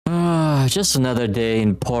Just another day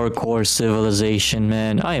in parkour civilization,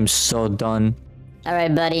 man. I am so done.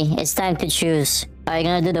 Alright, buddy, it's time to choose. Are you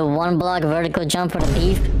gonna do the 1 block vertical jump for the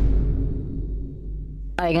beef?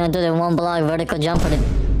 Are you gonna do the 1 block vertical jump for the...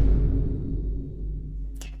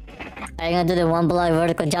 Are you gonna do the 1 block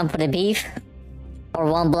vertical jump for the beef? Or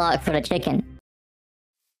 1 block for the chicken?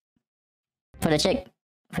 For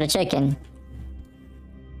the chicken.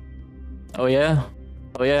 Oh yeah?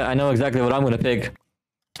 Oh yeah, I know exactly what I'm gonna pick.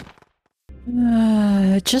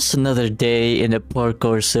 Just another day in the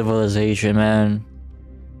parkour civilization, man.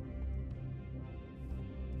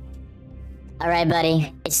 Alright,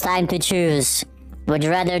 buddy, it's time to choose. Would you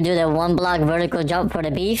rather do the 1 block vertical jump for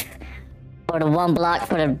the beef? Or the 1 block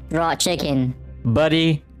for the raw chicken?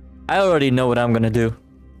 Buddy, I already know what I'm gonna do.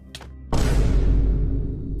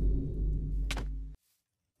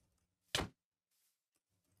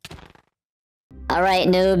 Alright,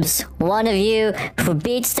 noobs. One of you who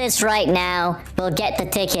beats this right now will get the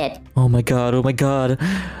ticket. Oh my god, oh my god.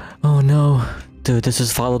 Oh no. Dude, this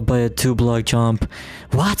is followed by a 2 block jump.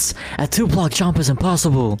 What? A 2 block jump is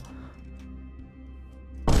impossible.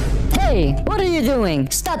 Hey, what are you doing?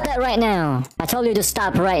 Stop that right now. I told you to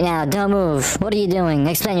stop right now. Don't move. What are you doing?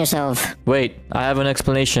 Explain yourself. Wait, I have an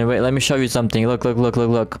explanation. Wait, let me show you something. Look.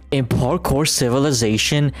 In parkour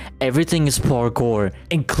civilization, everything is parkour,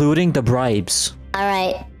 including the bribes.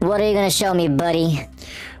 Alright, what are you gonna show me, buddy?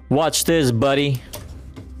 Watch this, buddy.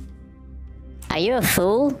 Are you a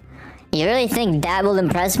fool? You really think that will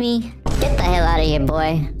impress me? Get the hell out of here,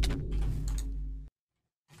 boy.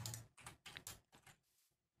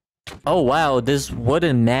 Oh wow, this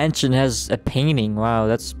wooden mansion has a painting. Wow,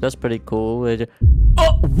 that's pretty cool.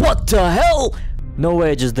 Oh, what the hell? No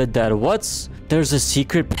way I just did that. There's a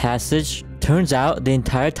secret passage. Turns out the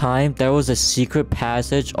entire time there was a secret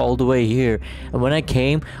passage all the way here. And when I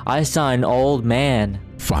came, I saw an old man.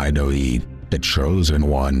 Finally, the chosen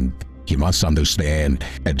one. You must understand,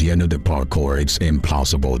 at the end of the parkour, it's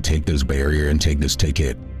impossible. Take this barrier and take this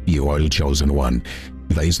ticket. You are the chosen one.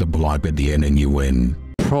 Place the block at the end and you win.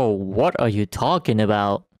 Bro, what are you talking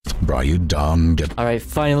about? Bro, you dumb. Alright,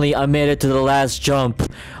 finally I made it to the last jump.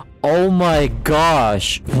 Oh my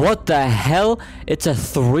gosh. What the hell? It's a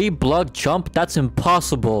 3 block jump? That's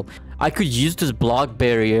impossible. I could use this block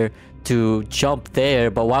barrier to jump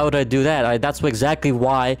there, but why would I do that? That's exactly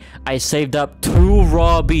why I saved up 2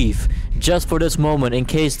 raw beef just for this moment in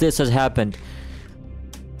case this has happened.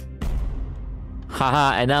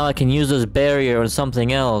 Haha, and now I can use this barrier on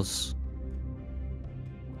something else.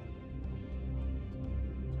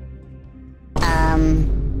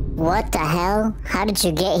 What the hell? How did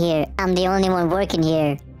you get here? I'm the only one working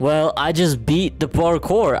here. Well, I just beat the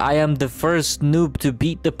parkour. I am the first noob to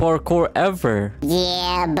beat the parkour ever.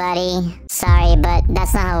 Yeah, buddy. Sorry, but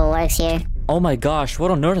that's not how it works here. Oh my gosh,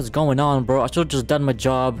 what on earth is going on, bro? I should have just done my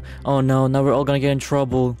job. Oh no, now we're all gonna get in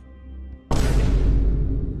trouble.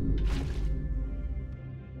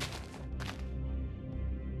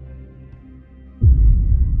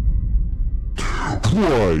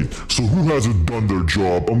 Right, so who hasn't done their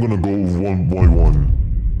job? I'm gonna go 1 by 1.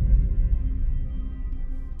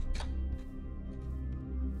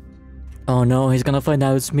 Oh no, he's gonna find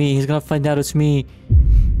out it's me.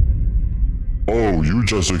 Oh, you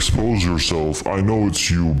just exposed yourself. I know it's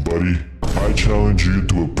you, buddy. I challenge you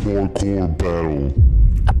to a parkour battle.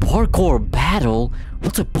 A parkour battle?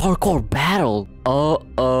 What's a parkour battle?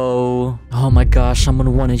 Uh-oh. Oh my gosh, I'm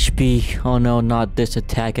on 1 HP. Oh no, not this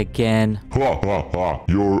attack again. Ha ha ha.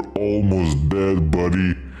 You're almost dead,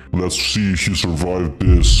 buddy. Let's see if you survive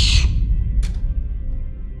this.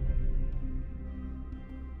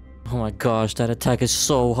 Oh my gosh, that attack is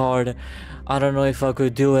so hard. I don't know if I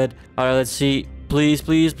could do it. Alright, let's see. Please.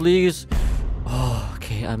 Oh,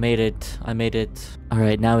 okay, I made it.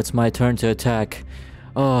 Alright, now it's my turn to attack.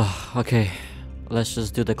 Oh, okay. Let's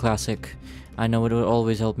just do the classic. I know it will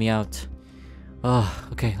always help me out. Oh,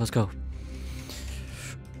 okay, let's go.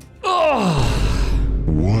 Oh!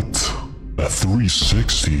 What? A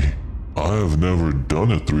 360? I have never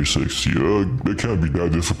done a 360. It can't be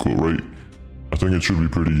that difficult, right? I think it should be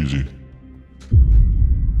pretty easy.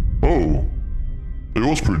 Oh, it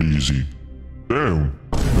was pretty easy. Damn.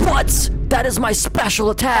 What? That is my special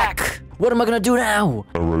attack! What am I gonna do now?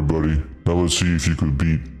 Alright, buddy. Now let's see if you could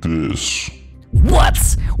beat this. What?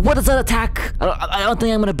 What is that attack? I don't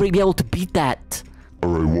think I'm gonna be able to beat that.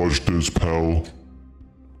 Alright, watch this, pal.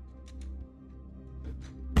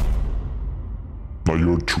 Now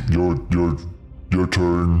your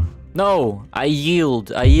turn. No, I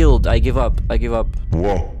yield. I yield. I give up. I give up.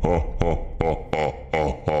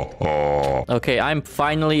 Okay, I'm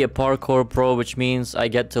finally a parkour pro, which means I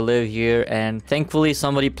get to live here. And thankfully,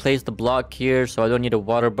 somebody placed the block here, so I don't need a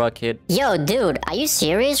water bucket. Yo, dude, are you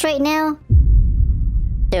serious right now?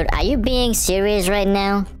 Dude, are you being serious right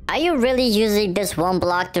now? Are you really using this one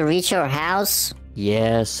block to reach your house?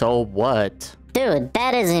 Yeah, so what? Dude,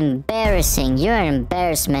 that is embarrassing. You're an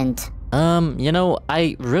embarrassment. You know,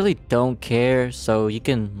 I really don't care, so you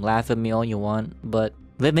can laugh at me all you want, but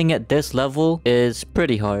living at this level is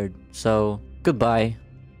pretty hard, so goodbye.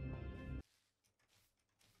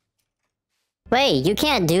 Wait, you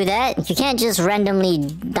can't do that. You can't just randomly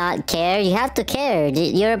not care. You have to care.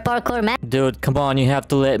 You're a parkour man. Dude, come on, you have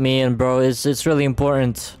to let me in, bro. It's really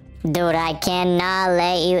important. Dude, I cannot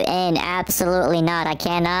let you in. Absolutely not. I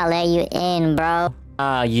cannot let you in, bro.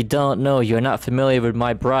 Ah, you don't know. You're not familiar with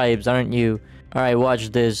my bribes, aren't you? Alright, watch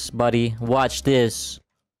this, buddy. Watch this.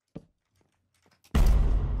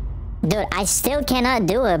 Dude, I still cannot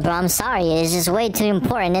do it, bro. I'm sorry. It's just way too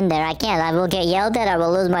important in there. I can't. I will get yelled at. I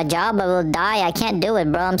will lose my job. I will die. I can't do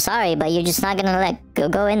it, bro. I'm sorry, but you're just not gonna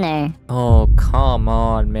let go in there. Oh, come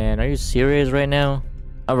on, man. Are you serious right now?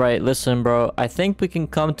 Alright, listen, bro. I think we can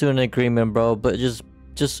come to an agreement, bro. But just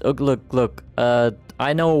look.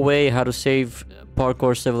 I know a way how to save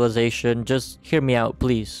parkour civilization. Just hear me out,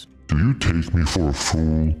 please. Do you take me for a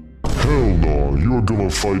fool? Hell no, you're gonna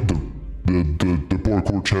fight the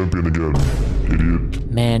parkour champion again,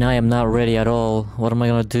 idiot. Man, I am not ready at all. What am I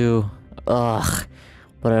gonna do? Ugh.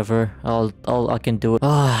 Whatever. I can do it.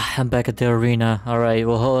 Ah, I'm back at the arena. Alright,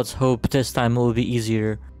 well, let's hope this time it will be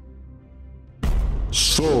easier.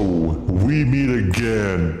 So, we meet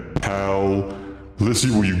again, pal. Let's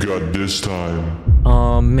see what you got this time.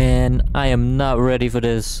 Oh man, I am not ready for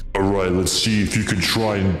this. Alright, let's see if you can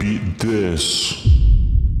try and beat this.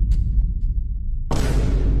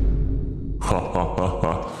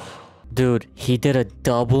 Dude, he did a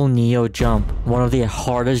double Neo jump, one of the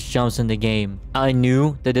hardest jumps in the game. I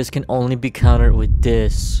knew that this can only be countered with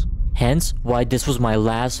this. Hence, why this was my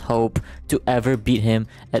last hope to ever beat him.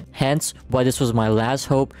 Hence, why this was my last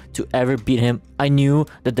hope to ever beat him. I knew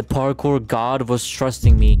that the parkour god was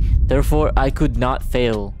trusting me. Therefore, I could not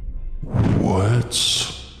fail. What?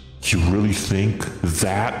 You really think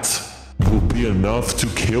that will be enough to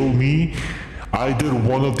kill me? I did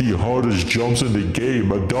one of the hardest jumps in the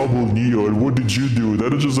game, a double Neo, and what did you do?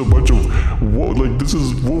 That is just a bunch of, what, like, this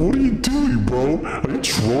is, what are you doing, bro? Are you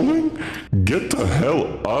trolling? Get the hell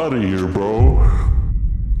out of here, bro.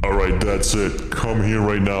 Alright, that's it. Come here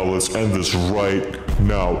right now, let's end this right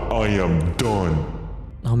now. I am done.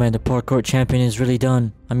 Oh man, the parkour champion is really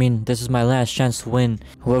done. I mean, this is my last chance to win.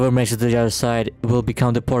 Whoever makes it to the other side will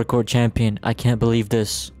become the parkour champion. I can't believe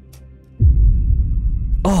this.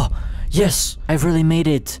 Oh! Yes! I've really made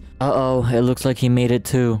it! Uh-oh, it looks like he made it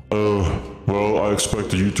too. Well, I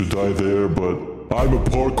expected you to die there, but I'm a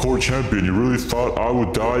parkour champion. You really thought I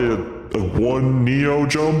would die at one Neo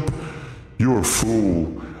jump? You're a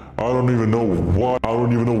fool. I don't even know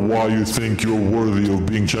why you think you're worthy of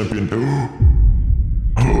being champion.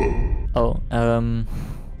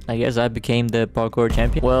 I guess I became the parkour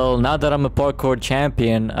champion. Well, now that I'm a parkour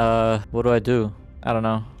champion, what do? I don't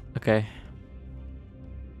know. Okay.